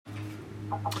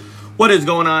What is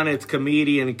going on? It's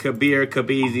comedian Kabir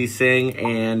Kabizi Singh,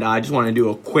 and I just want to do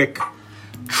a quick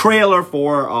trailer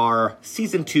for our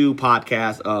Season 2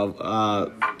 podcast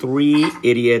of Three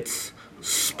Idiots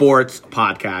Sports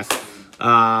Podcast,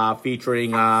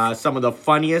 featuring some of the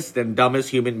funniest and dumbest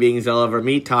human beings I'll ever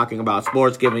meet, talking about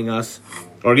sports, giving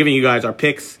you guys our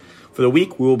picks for the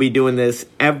week. We will be doing this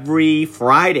every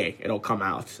Friday. It'll come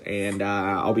out, and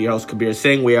I'll be your host, Kabir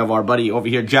Singh. We have our buddy over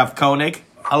here, Jeff Koenig.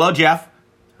 Hello, Jeff.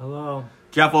 Hello.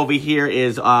 Jeff over here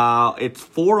is, it's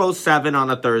 4:07 on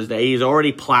a Thursday. He's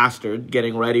already plastered,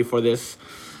 getting ready for this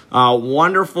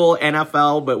wonderful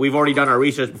NFL, but we've already done our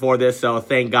research before this, so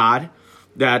thank God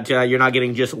that you're not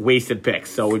getting just wasted picks.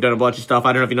 So we've done a bunch of stuff.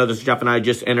 I don't know if you know this, Jeff and I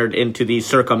just entered into the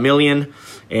Circa Million,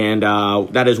 and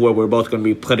that is where we're both going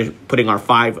to be putting our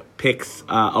 5 picks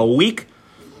a week.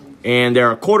 And there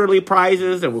are quarterly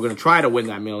prizes, and we're going to try to win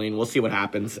that million. We'll see what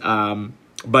happens.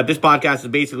 But this podcast is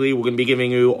basically, we're going to be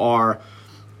giving you our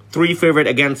 3 favorite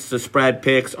against the spread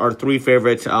picks, our 3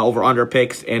 favorite over-under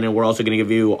picks, and then we're also going to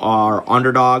give you our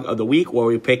underdog of the week, where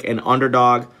we pick an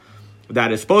underdog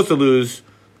that is supposed to lose,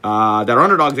 that are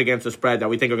underdogs against the spread that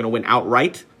we think are going to win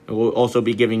outright. And we'll also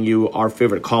be giving you our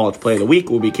favorite college play of the week.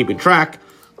 We'll be keeping track,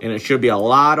 and it should be a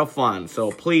lot of fun.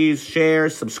 So please share,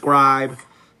 subscribe,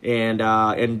 and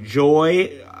enjoy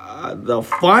the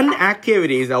fun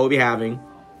activities that we'll be having.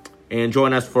 And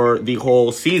join us for the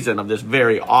whole season of this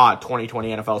very odd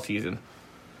 2020 NFL season.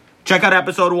 Check out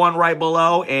episode 1 right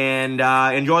below, and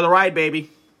enjoy the ride, baby.